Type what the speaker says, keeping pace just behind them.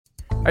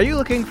Are you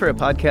looking for a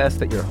podcast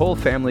that your whole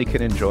family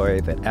can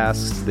enjoy that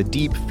asks the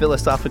deep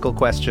philosophical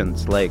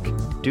questions like,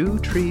 do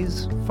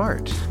trees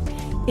fart?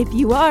 If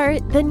you are,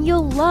 then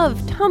you'll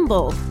love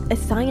Tumble, a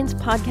science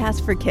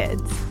podcast for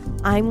kids.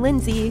 I'm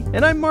Lindsay.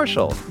 And I'm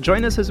Marshall.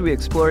 Join us as we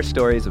explore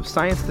stories of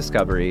science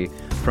discovery,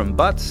 from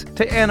butts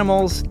to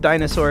animals,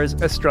 dinosaurs,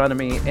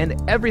 astronomy,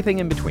 and everything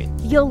in between.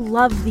 You'll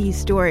love these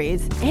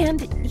stories,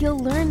 and you'll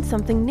learn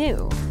something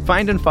new.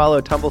 Find and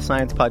follow Tumble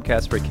Science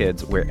Podcast for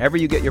Kids wherever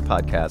you get your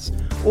podcasts,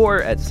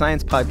 or at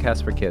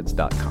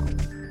sciencepodcastforkids.com.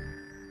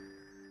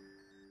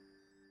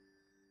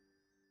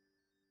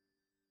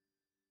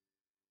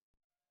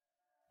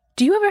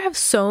 Do you ever have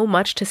so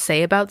much to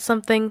say about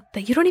something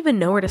that you don't even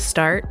know where to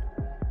start?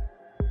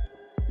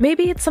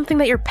 Maybe it's something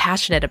that you're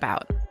passionate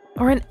about,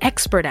 or an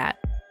expert at,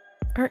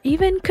 or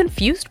even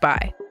confused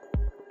by.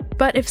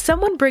 But if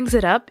someone brings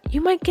it up, you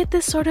might get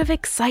this sort of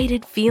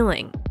excited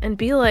feeling and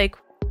be like,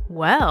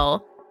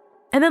 well,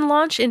 and then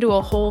launch into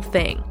a whole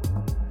thing.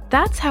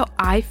 That's how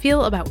I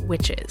feel about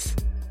witches.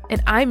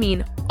 And I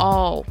mean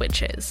all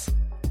witches.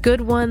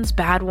 Good ones,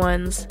 bad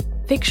ones,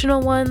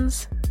 fictional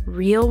ones,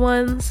 real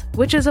ones,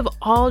 witches of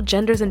all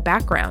genders and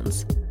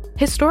backgrounds,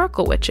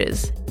 historical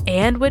witches,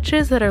 and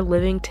witches that are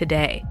living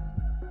today.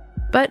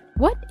 But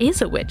what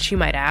is a witch, you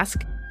might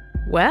ask?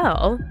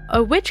 Well,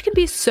 a witch can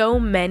be so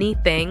many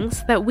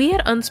things that we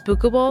at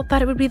Unspookable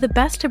thought it would be the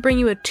best to bring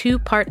you a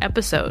 2-part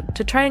episode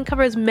to try and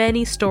cover as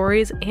many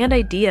stories and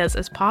ideas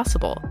as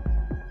possible.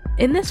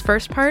 In this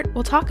first part,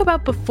 we'll talk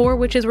about before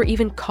witches were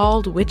even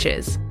called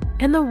witches,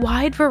 and the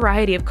wide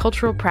variety of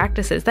cultural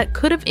practices that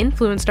could have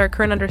influenced our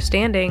current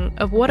understanding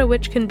of what a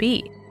witch can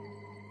be.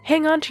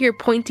 Hang on to your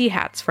pointy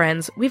hats,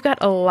 friends. We've got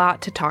a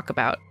lot to talk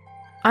about.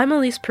 I'm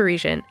Elise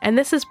Parisian, and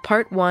this is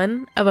part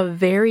 1 of a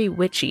very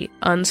witchy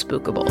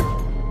Unspookable.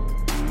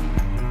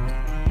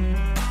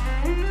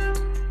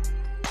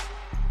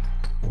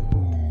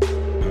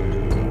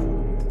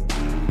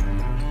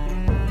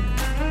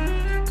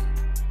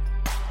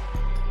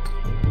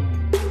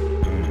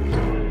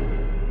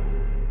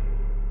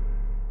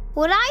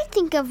 What I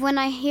think of when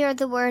I hear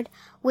the word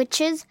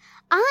witches,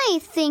 I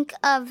think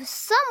of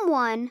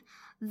someone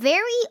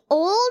very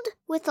old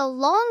with a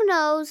long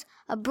nose,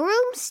 a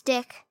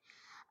broomstick,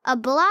 a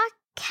black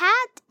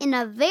cat in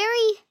a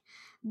very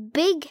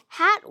big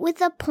hat with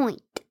a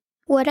point.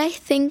 What I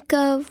think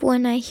of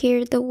when I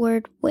hear the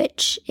word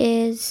witch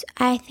is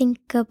I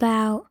think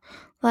about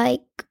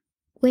like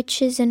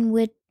witches and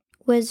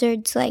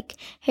wizards like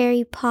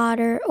Harry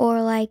Potter,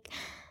 or like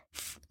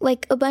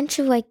a bunch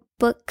of like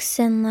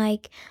books, and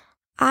like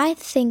I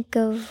think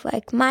of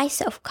like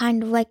myself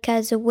kind of like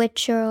as a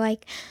witch, or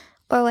like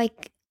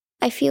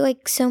I feel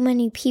like so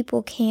many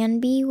people can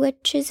be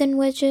witches and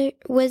wizards.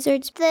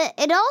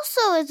 It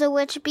also is a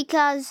witch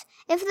because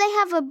if they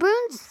have a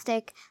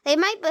broomstick, they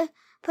might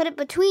put it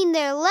between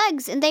their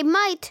legs and they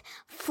might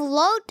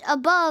float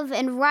above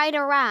and ride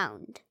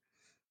around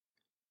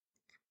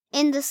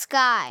in the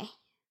sky.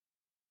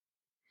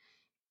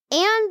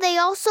 And they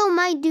also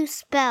might do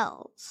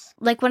spells.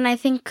 Like when I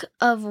think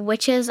of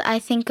witches, I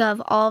think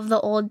of all of the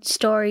old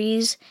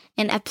stories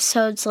and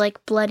episodes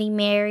like Bloody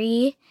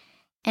Mary,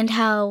 and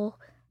how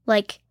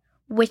like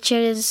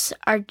witches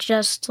are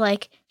just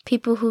like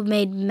people who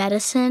made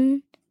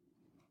medicine,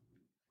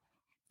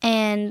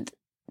 and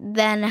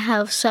then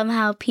how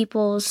somehow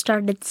people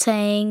started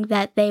saying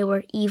that they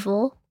were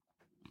evil,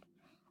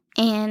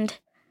 and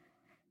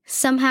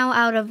somehow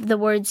out of the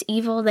words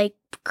evil they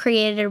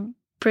created a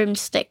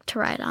broomstick to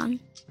ride on.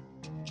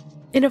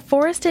 In a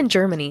forest in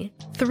Germany,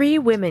 3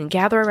 women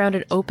gather around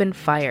an open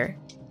fire.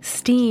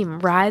 Steam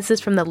rises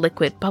from the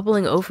liquid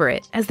bubbling over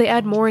it as they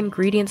add more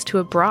ingredients to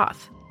a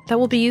broth that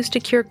will be used to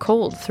cure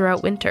colds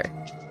throughout winter.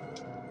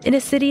 In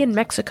a city in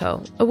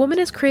Mexico, a woman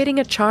is creating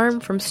a charm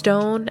from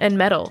stone and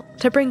metal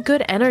to bring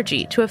good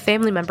energy to a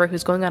family member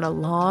who's going on a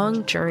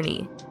long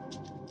journey.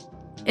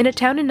 In a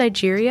town in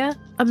Nigeria,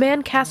 a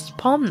man casts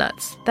palm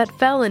nuts that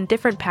fell in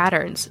different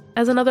patterns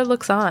as another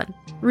looks on,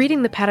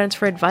 reading the patterns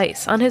for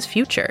advice on his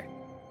future.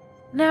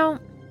 Now,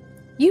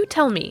 you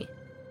tell me,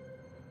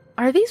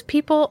 are these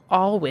people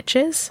all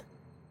witches?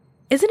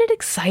 Isn't it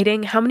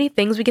exciting how many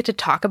things we get to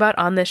talk about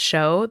on this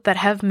show that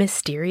have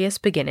mysterious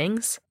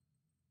beginnings?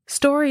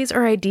 Stories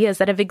or ideas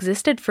that have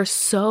existed for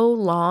so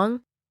long,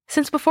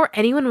 since before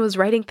anyone was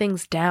writing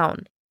things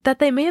down, that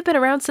they may have been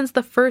around since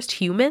the first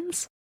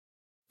humans?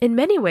 In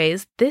many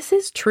ways, this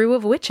is true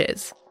of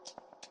witches.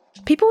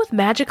 People with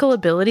magical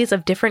abilities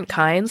of different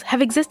kinds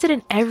have existed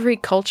in every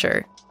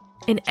culture,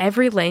 in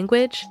every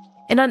language,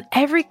 and on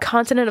every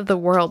continent of the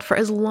world for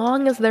as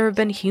long as there have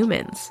been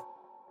humans.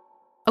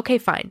 Okay,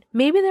 fine,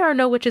 maybe there are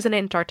no witches in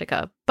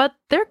Antarctica, but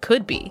there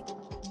could be.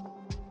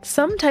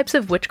 Some types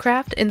of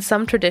witchcraft in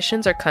some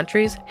traditions or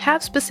countries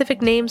have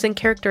specific names and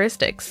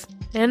characteristics,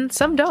 and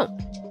some don't.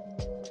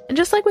 And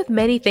just like with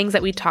many things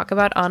that we talk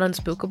about on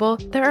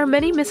Unspookable, there are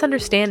many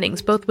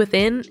misunderstandings both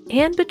within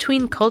and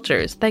between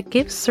cultures that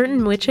give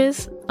certain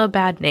witches a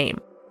bad name.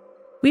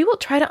 We will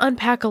try to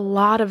unpack a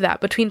lot of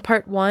that between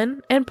part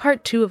 1 and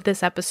part 2 of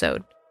this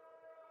episode.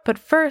 But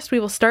first, we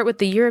will start with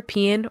the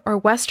European or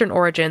Western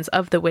origins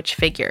of the witch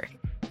figure.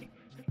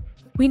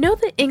 We know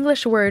the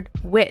English word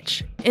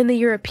witch in the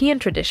European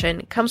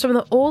tradition comes from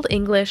the Old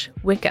English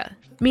Wicca,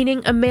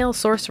 meaning a male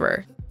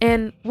sorcerer,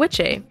 and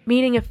witche,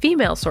 meaning a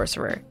female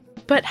sorcerer.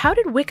 But how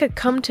did Wicca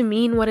come to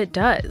mean what it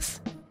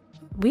does?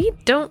 We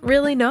don't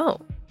really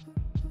know.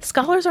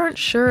 Scholars aren't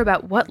sure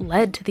about what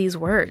led to these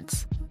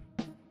words.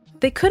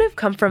 They could have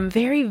come from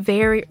very,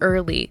 very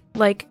early,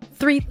 like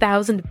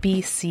 3000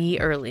 BC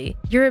early,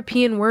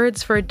 European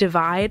words for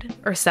divide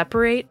or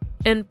separate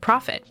and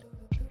profit.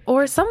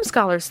 Or some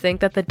scholars think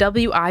that the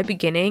WI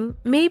beginning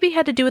maybe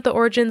had to do with the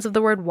origins of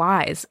the word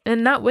wise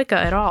and not Wicca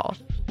at all.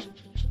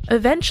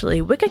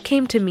 Eventually, Wicca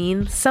came to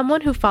mean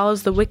someone who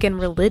follows the Wiccan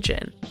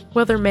religion,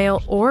 whether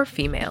male or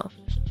female.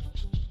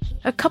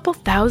 A couple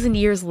thousand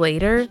years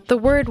later, the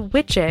word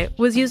witche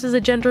was used as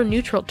a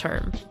gender-neutral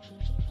term.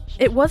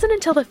 It wasn't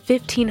until the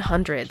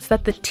 1500s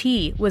that the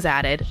T was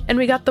added and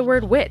we got the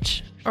word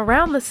witch,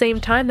 around the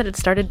same time that it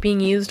started being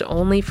used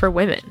only for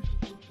women.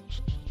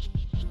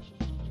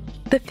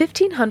 The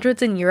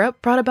 1500s in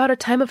Europe brought about a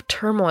time of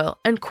turmoil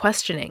and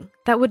questioning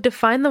that would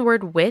define the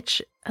word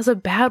witch as a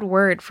bad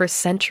word for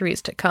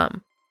centuries to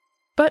come.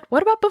 But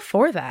what about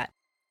before that?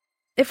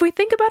 If we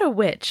think about a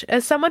witch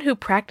as someone who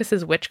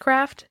practices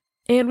witchcraft,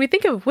 and we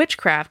think of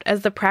witchcraft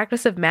as the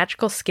practice of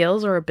magical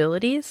skills or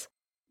abilities,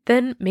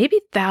 then maybe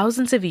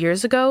thousands of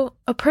years ago,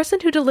 a person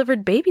who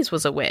delivered babies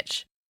was a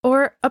witch,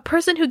 or a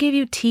person who gave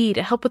you tea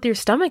to help with your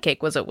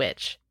stomachache was a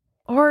witch,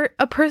 or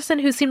a person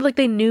who seemed like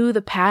they knew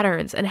the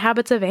patterns and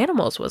habits of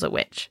animals was a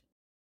witch.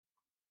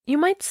 You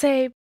might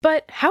say,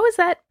 but how is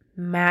that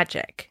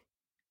magic?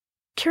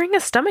 Curing a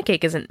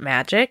stomachache isn't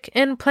magic,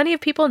 and plenty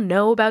of people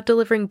know about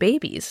delivering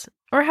babies,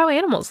 or how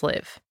animals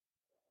live.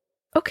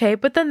 Okay,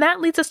 but then that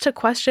leads us to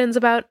questions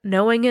about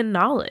knowing and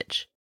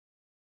knowledge.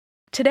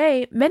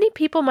 Today, many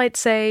people might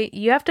say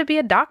you have to be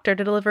a doctor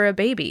to deliver a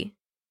baby.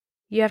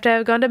 You have to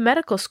have gone to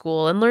medical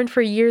school and learned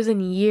for years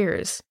and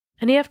years,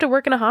 and you have to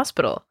work in a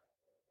hospital.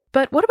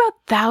 But what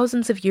about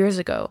thousands of years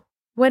ago,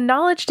 when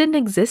knowledge didn't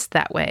exist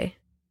that way?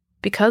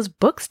 Because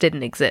books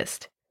didn't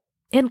exist,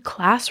 and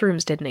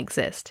classrooms didn't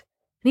exist,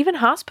 and even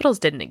hospitals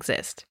didn't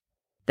exist.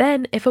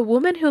 Then, if a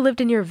woman who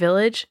lived in your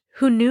village,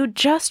 who knew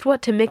just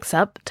what to mix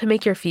up to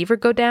make your fever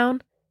go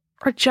down,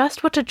 or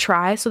just what to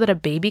try so that a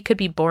baby could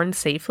be born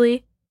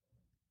safely,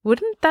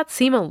 wouldn't that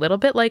seem a little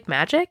bit like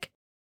magic?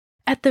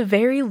 At the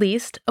very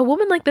least, a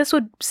woman like this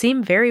would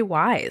seem very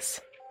wise.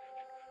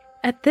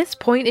 At this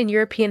point in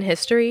European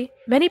history,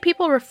 many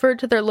people referred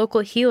to their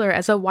local healer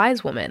as a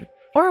wise woman,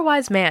 or a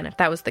wise man if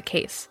that was the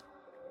case,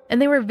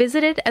 and they were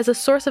visited as a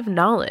source of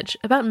knowledge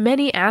about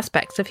many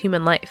aspects of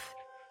human life.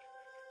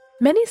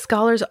 Many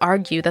scholars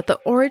argue that the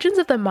origins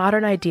of the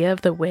modern idea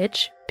of the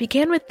witch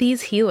began with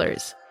these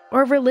healers,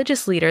 or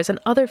religious leaders and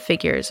other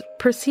figures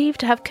perceived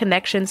to have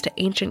connections to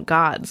ancient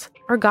gods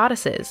or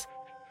goddesses,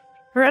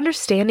 or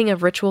understanding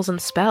of rituals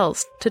and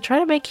spells to try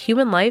to make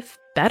human life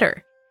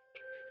better.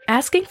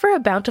 Asking for a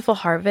bountiful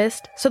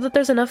harvest so that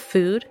there's enough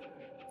food,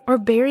 or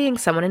burying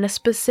someone in a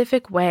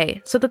specific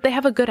way so that they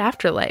have a good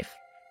afterlife,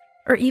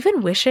 or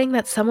even wishing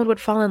that someone would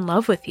fall in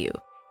love with you.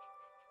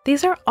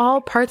 These are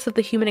all parts of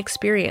the human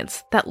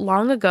experience that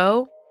long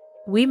ago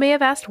we may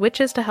have asked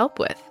witches to help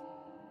with,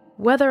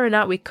 whether or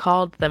not we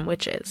called them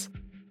witches.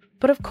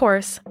 But of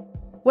course,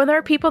 when there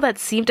are people that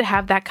seem to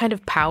have that kind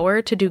of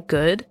power to do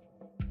good,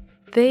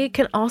 they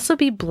can also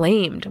be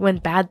blamed when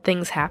bad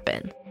things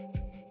happen.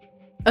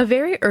 A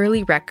very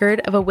early record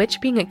of a witch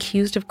being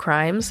accused of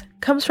crimes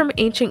comes from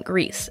ancient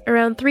Greece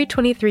around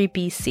 323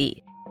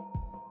 BC.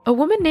 A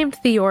woman named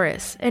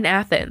Theoris in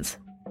Athens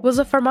was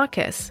a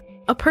pharmacist,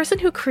 a person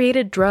who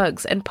created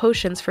drugs and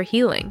potions for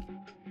healing.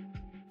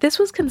 This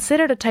was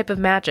considered a type of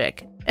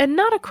magic, and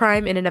not a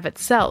crime in and of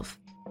itself,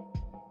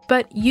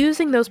 but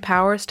using those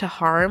powers to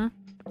harm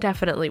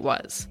definitely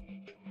was.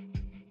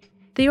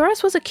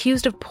 Theoris was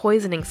accused of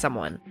poisoning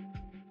someone,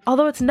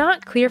 although it's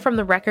not clear from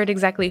the record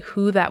exactly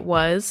who that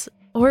was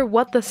or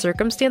what the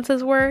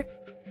circumstances were.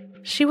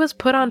 She was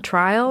put on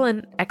trial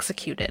and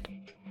executed.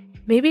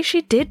 Maybe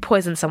she did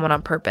poison someone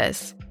on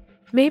purpose.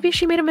 Maybe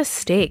she made a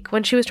mistake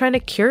when she was trying to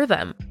cure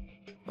them.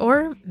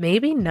 Or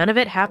maybe none of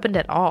it happened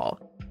at all.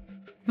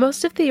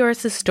 Most of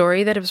Theoris'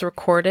 story that was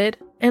recorded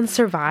and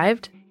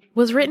survived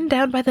was written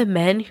down by the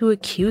men who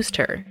accused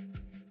her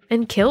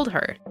and killed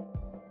her.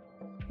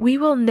 We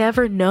will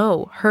never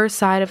know her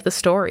side of the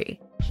story.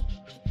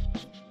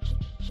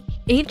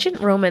 Ancient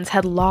Romans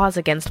had laws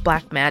against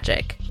black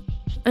magic,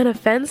 an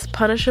offense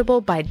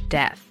punishable by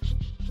death.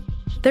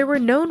 There were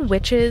known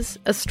witches,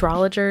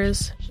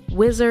 astrologers,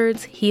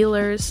 wizards,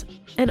 healers,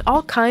 and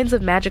all kinds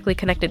of magically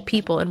connected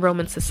people in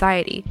Roman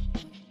society.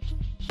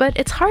 But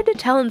it's hard to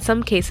tell in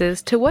some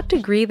cases to what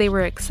degree they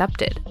were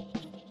accepted.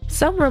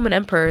 Some Roman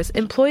emperors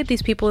employed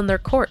these people in their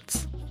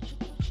courts.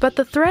 But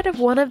the threat of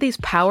one of these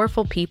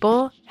powerful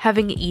people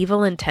having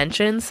evil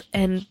intentions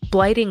and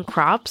blighting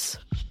crops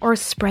or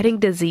spreading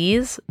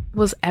disease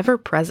was ever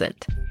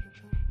present.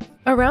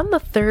 Around the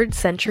 3rd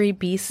century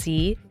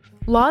BC,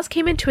 laws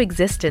came into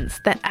existence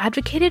that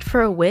advocated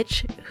for a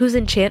witch whose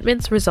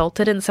enchantments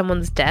resulted in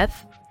someone's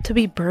death to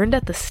be burned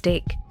at the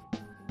stake.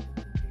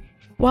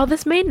 While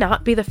this may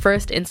not be the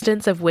first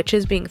instance of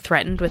witches being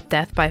threatened with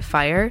death by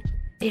fire,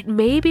 it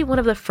may be one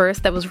of the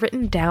first that was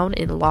written down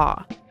in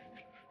law.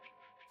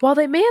 While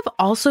they may have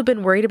also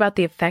been worried about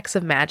the effects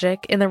of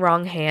magic in the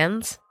wrong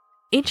hands,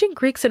 ancient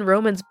Greeks and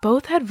Romans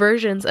both had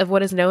versions of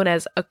what is known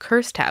as a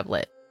curse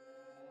tablet.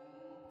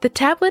 The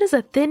tablet is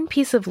a thin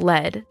piece of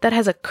lead that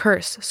has a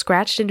curse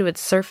scratched into its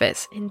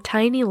surface in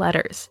tiny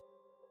letters.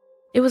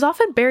 It was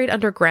often buried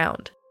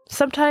underground,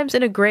 sometimes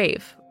in a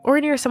grave or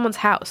near someone's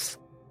house,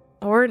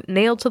 or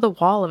nailed to the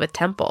wall of a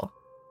temple.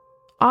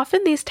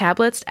 Often these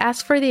tablets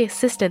asked for the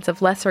assistance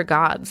of lesser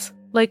gods,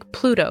 like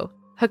Pluto,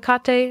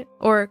 Hecate,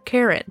 or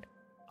Charon,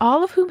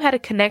 all of whom had a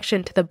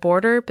connection to the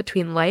border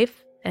between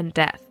life and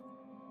death.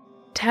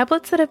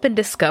 Tablets that have been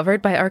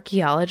discovered by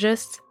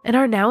archaeologists and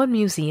are now in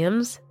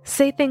museums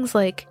say things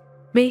like,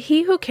 "May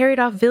he who carried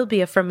off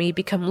Vilbia from me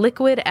become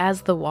liquid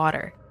as the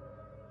water,"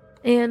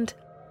 and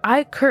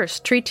 "I curse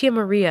Tritia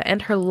Maria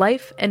and her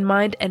life and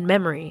mind and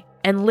memory,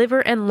 and liver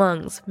and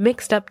lungs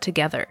mixed up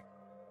together."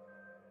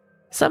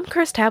 Some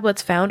curse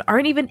tablets found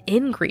aren't even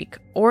in Greek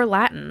or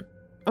Latin,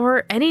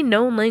 or any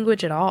known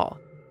language at all.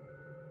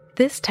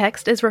 This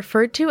text is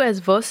referred to as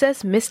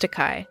voces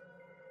mysticae,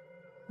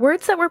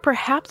 words that were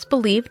perhaps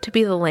believed to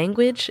be the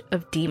language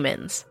of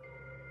demons.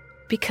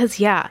 Because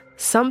yeah,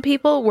 some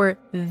people were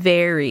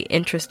very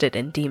interested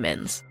in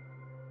demons.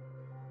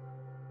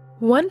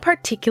 One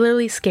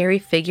particularly scary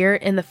figure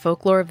in the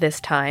folklore of this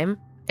time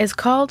is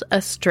called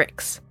a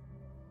Strix.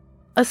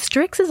 A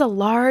Strix is a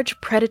large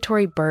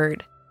predatory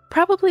bird,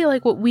 probably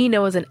like what we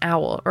know as an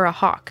owl or a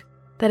hawk,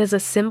 that is a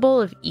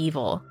symbol of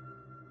evil.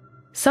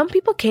 Some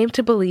people came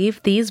to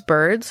believe these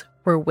birds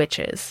were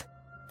witches,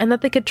 and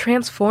that they could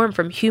transform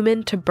from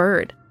human to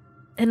bird,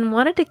 and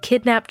wanted to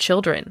kidnap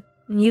children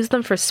and use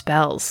them for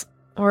spells,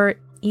 or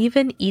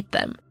even eat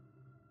them.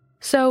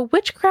 So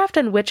witchcraft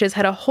and witches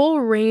had a whole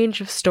range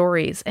of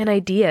stories and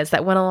ideas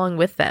that went along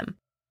with them.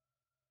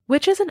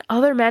 Witches and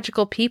other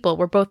magical people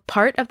were both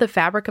part of the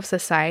fabric of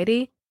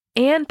society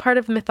and part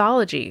of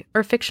mythology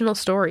or fictional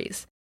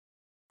stories.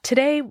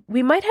 Today,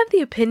 we might have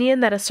the opinion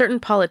that a certain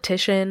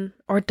politician,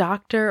 or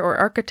doctor, or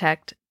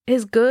architect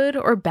is good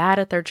or bad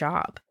at their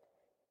job.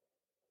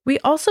 We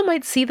also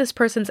might see this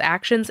person's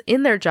actions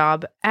in their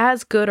job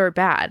as good or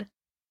bad.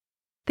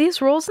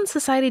 These roles in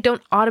society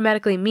don't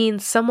automatically mean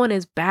someone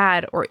is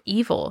bad or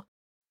evil,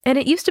 and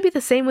it used to be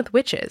the same with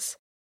witches.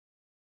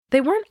 They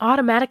weren't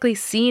automatically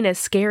seen as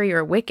scary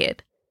or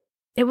wicked.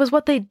 It was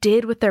what they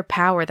did with their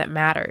power that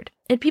mattered,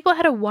 and people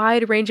had a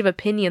wide range of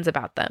opinions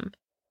about them.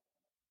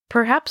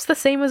 Perhaps the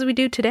same as we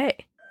do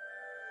today.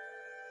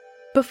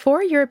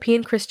 Before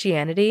European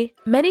Christianity,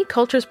 many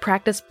cultures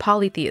practiced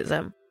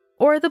polytheism,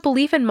 or the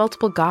belief in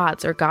multiple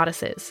gods or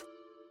goddesses.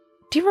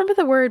 Do you remember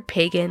the word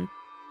pagan?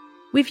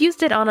 We've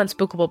used it on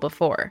Unspookable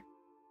before.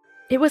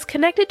 It was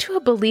connected to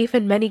a belief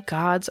in many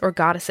gods or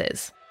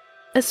goddesses,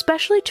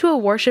 especially to a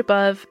worship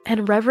of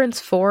and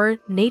reverence for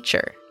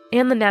nature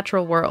and the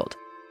natural world.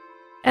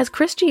 As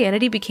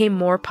Christianity became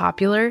more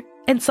popular,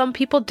 and some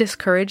people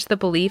discouraged the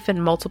belief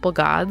in multiple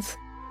gods,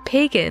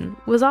 pagan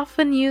was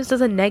often used as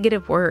a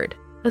negative word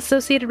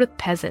associated with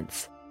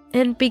peasants,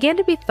 and began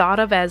to be thought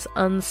of as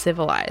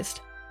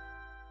uncivilized.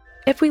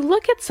 If we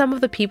look at some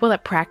of the people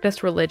that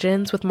practiced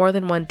religions with more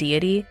than one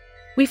deity,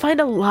 we find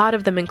a lot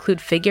of them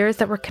include figures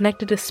that were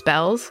connected to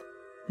spells,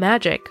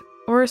 magic,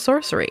 or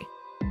sorcery.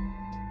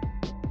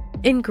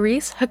 In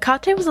Greece,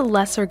 Hecate was a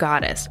lesser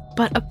goddess,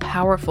 but a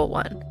powerful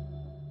one.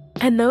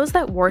 And those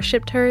that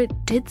worshipped her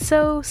did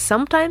so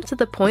sometimes to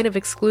the point of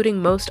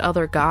excluding most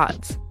other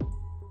gods.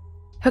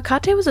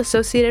 Hecate was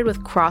associated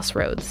with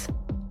crossroads,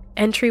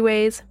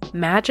 entryways,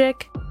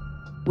 magic,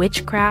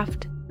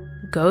 witchcraft,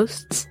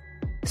 ghosts,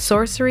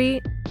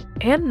 sorcery,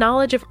 and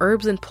knowledge of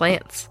herbs and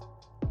plants.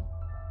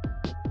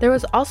 There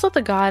was also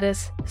the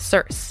goddess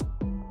Circe,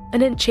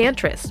 an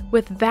enchantress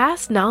with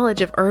vast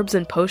knowledge of herbs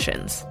and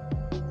potions.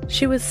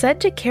 She was said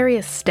to carry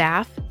a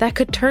staff that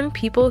could turn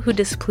people who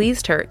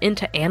displeased her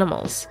into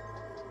animals.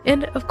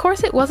 And of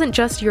course, it wasn't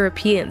just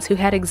Europeans who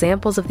had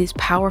examples of these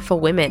powerful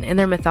women in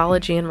their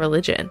mythology and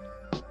religion.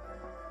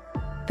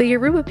 The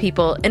Yoruba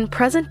people in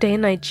present-day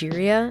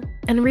Nigeria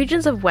and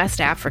regions of West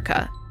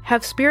Africa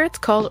have spirits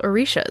called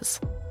Orishas.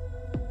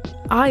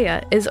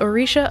 Aya is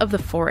Orisha of the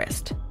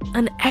forest,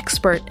 an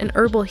expert in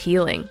herbal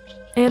healing,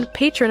 and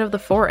patron of the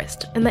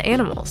forest and the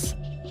animals.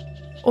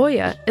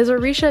 Oya is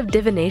Orisha of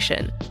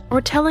divination,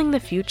 or telling the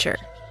future.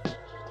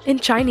 In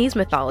Chinese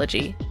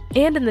mythology,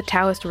 and in the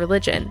Taoist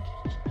religion,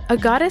 a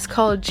goddess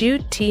called Ju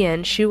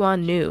Tian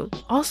Xuan Nu,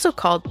 also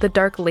called the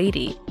Dark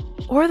Lady,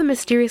 or the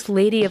mysterious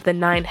Lady of the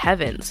Nine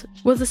Heavens,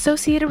 was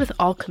associated with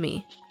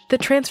alchemy, the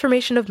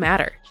transformation of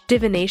matter,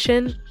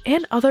 divination,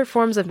 and other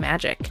forms of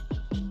magic.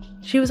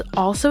 She was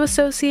also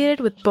associated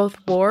with both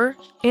war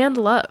and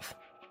love.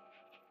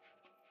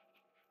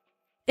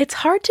 It's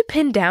hard to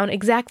pin down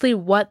exactly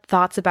what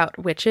thoughts about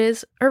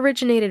witches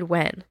originated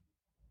when.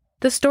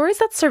 The stories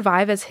that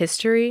survive as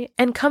history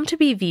and come to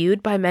be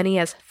viewed by many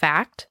as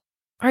fact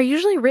are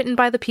usually written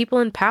by the people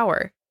in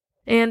power,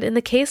 and in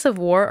the case of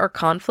war or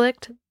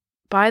conflict,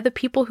 by the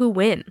people who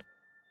win.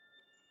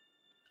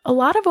 A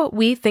lot of what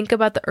we think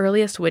about the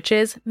earliest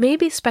witches may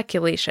be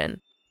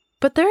speculation,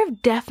 but there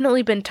have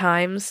definitely been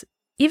times,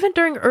 even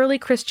during early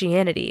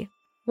Christianity,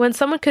 when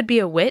someone could be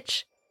a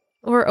witch,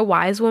 or a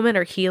wise woman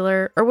or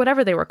healer, or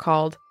whatever they were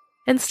called,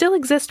 and still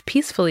exist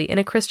peacefully in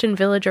a Christian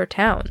village or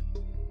town.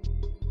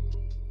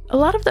 A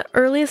lot of the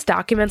earliest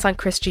documents on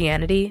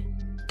Christianity,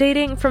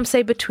 dating from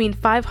say between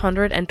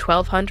 500 and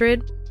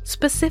 1200,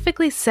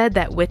 specifically said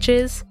that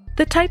witches,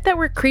 the type that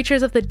were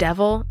creatures of the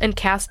devil and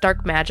cast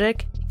dark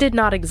magic, did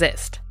not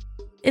exist.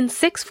 In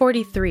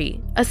 643,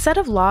 a set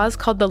of laws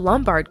called the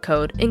Lombard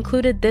Code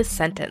included this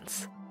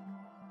sentence: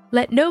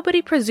 "Let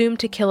nobody presume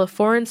to kill a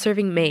foreign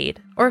serving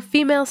maid or a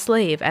female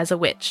slave as a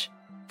witch,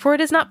 for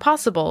it is not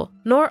possible,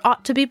 nor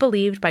ought to be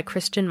believed by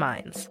Christian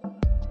minds."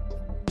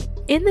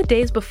 In the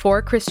days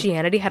before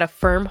Christianity had a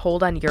firm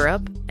hold on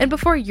Europe, and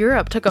before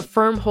Europe took a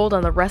firm hold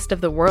on the rest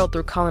of the world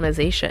through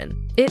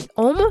colonization, it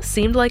almost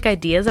seemed like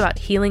ideas about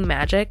healing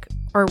magic,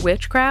 or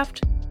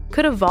witchcraft,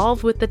 could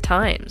evolve with the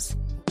times.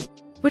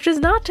 Which is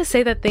not to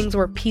say that things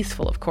were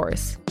peaceful, of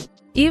course.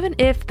 Even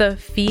if the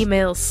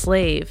female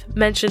slave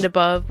mentioned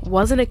above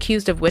wasn't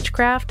accused of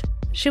witchcraft,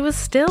 she was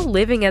still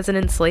living as an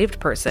enslaved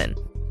person.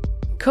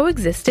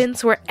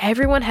 Coexistence where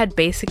everyone had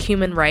basic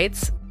human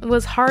rights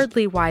was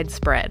hardly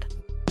widespread.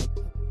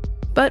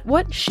 But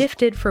what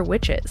shifted for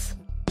witches?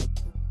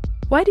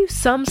 Why do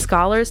some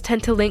scholars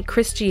tend to link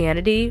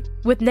Christianity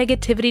with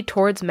negativity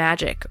towards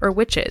magic or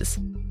witches,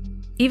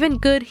 even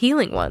good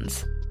healing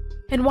ones?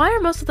 And why are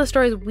most of the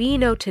stories we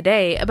know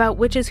today about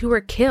witches who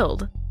were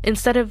killed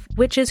instead of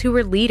witches who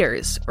were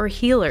leaders or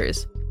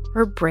healers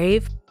or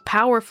brave,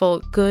 powerful,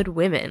 good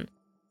women?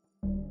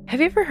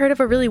 Have you ever heard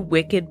of a really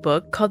wicked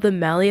book called the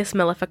Malleus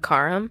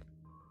Maleficarum?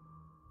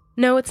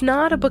 No, it's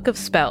not a book of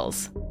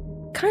spells.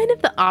 Kind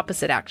of the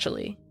opposite,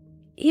 actually,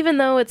 even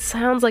though it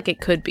sounds like it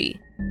could be.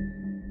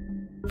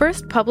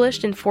 First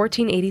published in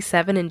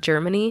 1487 in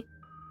Germany,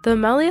 the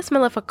Malleus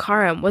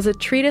Maleficarum was a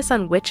treatise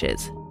on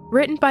witches,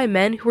 written by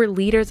men who were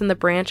leaders in the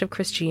branch of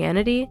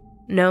Christianity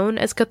known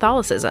as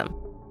Catholicism.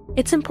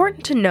 It's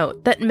important to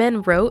note that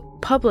men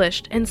wrote,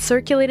 published, and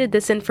circulated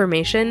this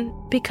information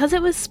because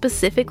it was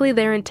specifically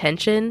their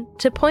intention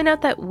to point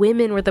out that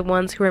women were the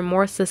ones who were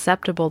more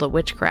susceptible to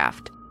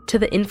witchcraft, to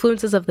the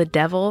influences of the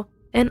devil,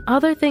 and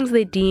other things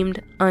they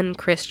deemed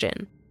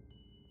unchristian.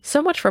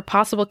 So much for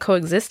possible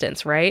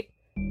coexistence, right?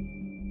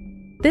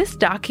 This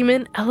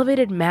document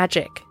elevated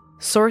magic,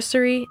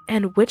 sorcery,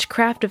 and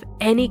witchcraft of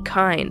any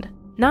kind,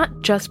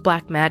 not just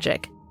black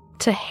magic,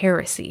 to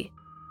heresy.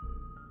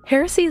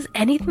 Heresy is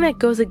anything that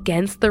goes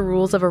against the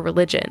rules of a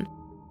religion.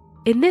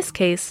 In this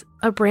case,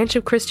 a branch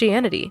of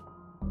Christianity.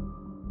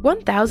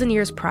 1,000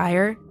 years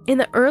prior, in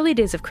the early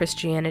days of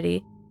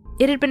Christianity,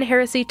 it had been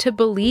heresy to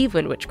believe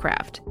in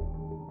witchcraft.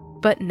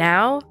 But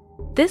now,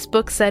 this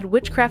book said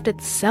witchcraft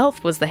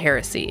itself was the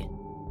heresy.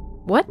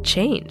 What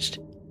changed?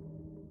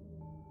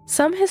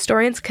 Some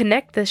historians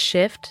connect this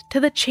shift to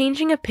the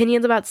changing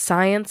opinions about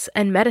science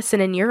and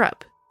medicine in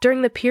Europe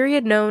during the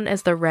period known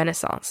as the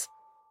Renaissance.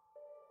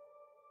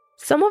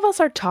 Some of us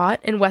are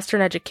taught in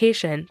Western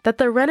education that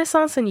the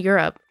Renaissance in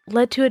Europe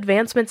led to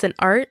advancements in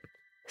art,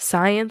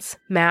 science,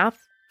 math,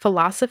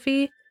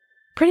 philosophy,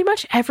 pretty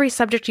much every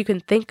subject you can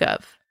think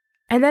of,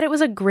 and that it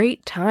was a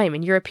great time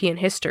in European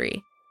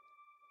history.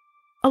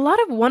 A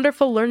lot of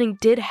wonderful learning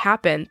did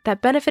happen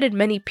that benefited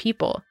many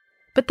people,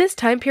 but this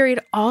time period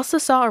also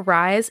saw a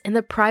rise in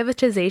the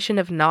privatization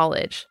of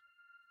knowledge.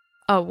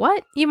 A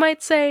what, you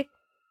might say?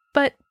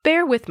 But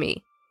bear with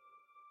me.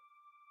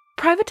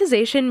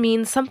 Privatization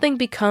means something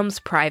becomes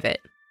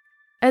private,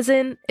 as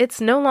in, it's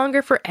no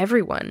longer for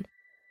everyone.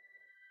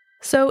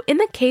 So, in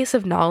the case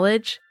of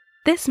knowledge,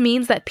 this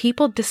means that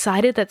people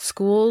decided that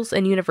schools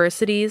and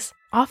universities,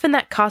 often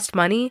that cost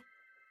money,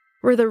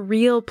 were the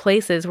real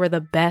places where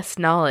the best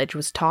knowledge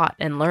was taught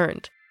and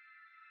learned.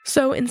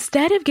 So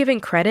instead of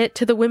giving credit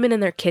to the women in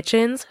their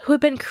kitchens who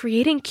had been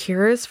creating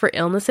cures for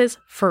illnesses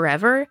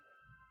forever,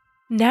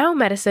 now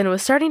medicine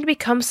was starting to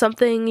become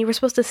something you were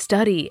supposed to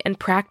study and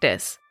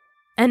practice,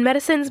 and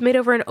medicines made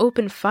over an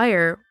open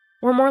fire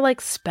were more like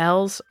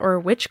spells or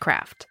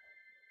witchcraft.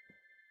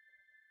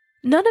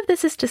 None of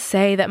this is to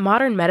say that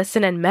modern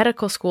medicine and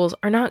medical schools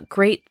are not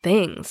great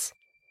things.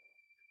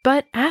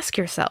 But ask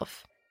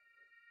yourself,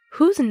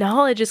 whose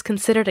knowledge is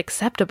considered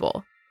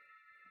acceptable?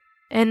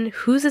 And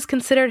whose is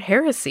considered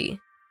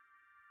heresy?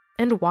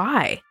 And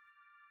why?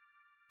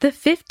 The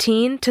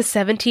 15 to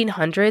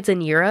 1700s in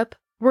Europe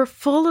were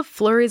full of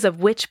flurries of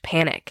witch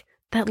panic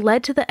that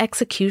led to the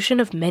execution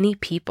of many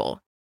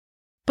people.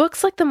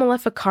 Books like the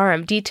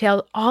Maleficarum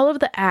detailed all of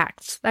the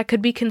acts that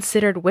could be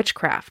considered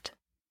witchcraft,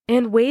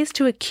 and ways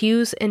to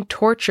accuse and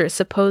torture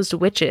supposed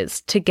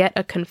witches to get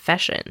a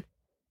confession.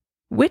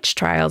 Witch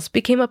trials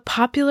became a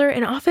popular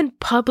and often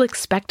public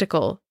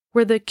spectacle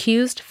where the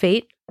accused's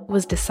fate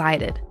was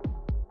decided.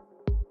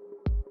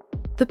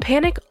 the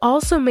panic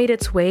also made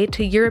its way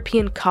to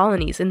European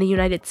colonies in the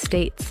United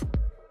States,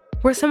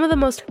 where some of the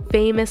most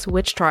famous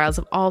witch trials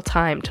of all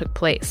time took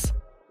place.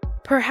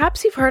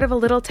 Perhaps you've heard of a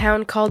little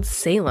town called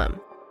Salem.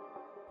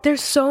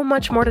 There's so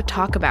much more to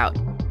talk about,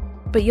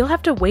 but you'll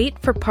have to wait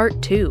for part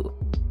 2,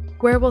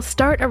 where we'll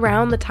start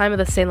around the time of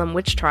the Salem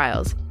witch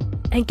trials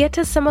and get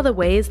to some of the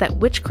ways that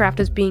witchcraft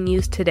is being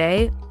used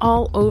today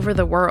all over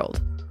the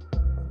world.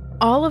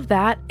 All of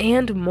that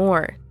and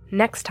more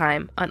next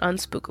time on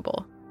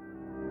Unspookable.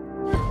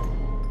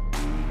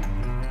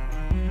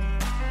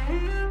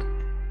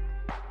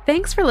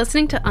 Thanks for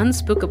listening to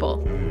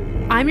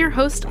Unspookable. I'm your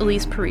host,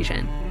 Elise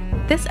Parisian.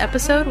 This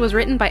episode was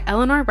written by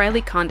Eleanor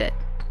Riley Condit,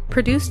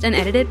 produced and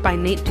edited by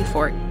Nate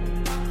Dufort.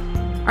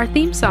 Our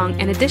theme song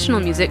and additional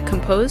music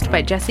composed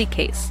by Jesse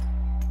Case.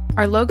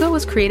 Our logo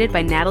was created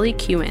by Natalie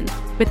Kewen,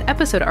 with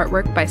episode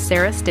artwork by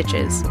Sarah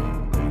Stitches.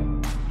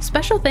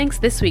 Special thanks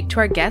this week to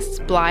our guests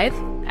Blythe,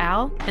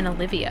 Al, and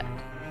Olivia.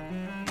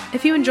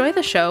 If you enjoy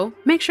the show,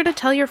 make sure to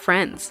tell your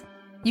friends.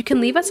 You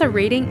can leave us a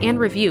rating and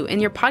review in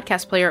your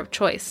podcast player of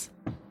choice,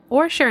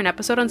 or share an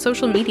episode on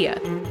social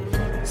media.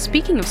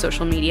 Speaking of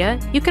social media,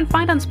 you can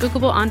find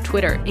Unspookable on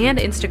Twitter and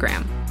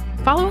Instagram.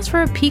 Follow us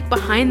for a peek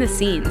behind the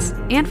scenes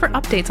and for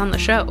updates on the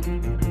show.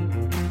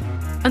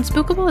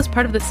 Unspookable is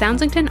part of the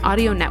Soundsington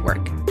Audio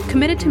Network,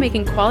 committed to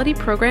making quality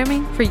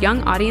programming for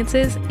young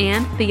audiences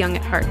and the young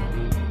at heart.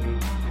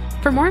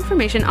 For more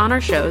information on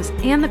our shows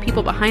and the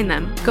people behind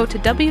them, go to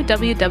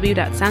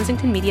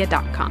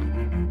www.soundsingtonmedia.com.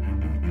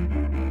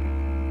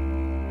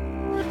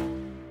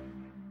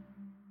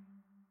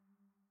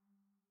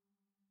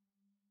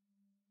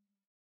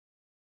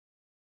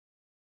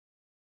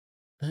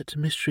 Let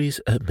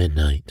Mysteries at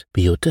Midnight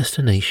be your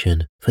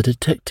destination for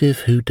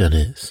detective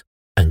whodunits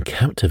and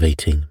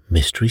captivating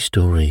mystery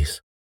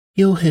stories.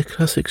 You'll hear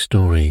classic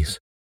stories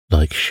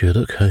like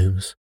Sherlock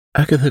Holmes,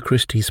 Agatha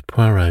Christie's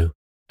Poirot,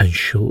 and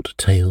short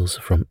tales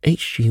from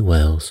H.G.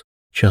 Wells,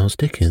 Charles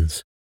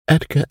Dickens,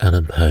 Edgar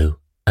Allan Poe,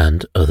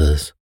 and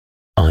others.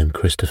 I'm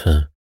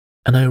Christopher,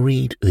 and I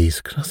read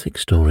these classic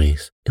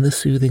stories in the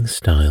soothing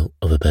style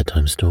of a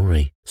bedtime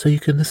story, so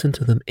you can listen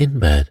to them in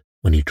bed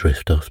when you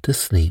drift off to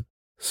sleep.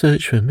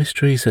 Search for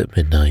Mysteries at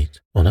Midnight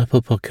on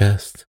Apple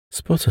Podcasts,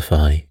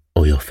 Spotify,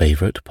 or your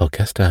favourite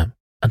podcast app,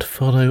 and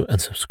follow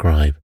and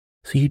subscribe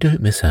so you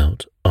don't miss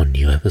out on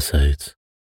new episodes.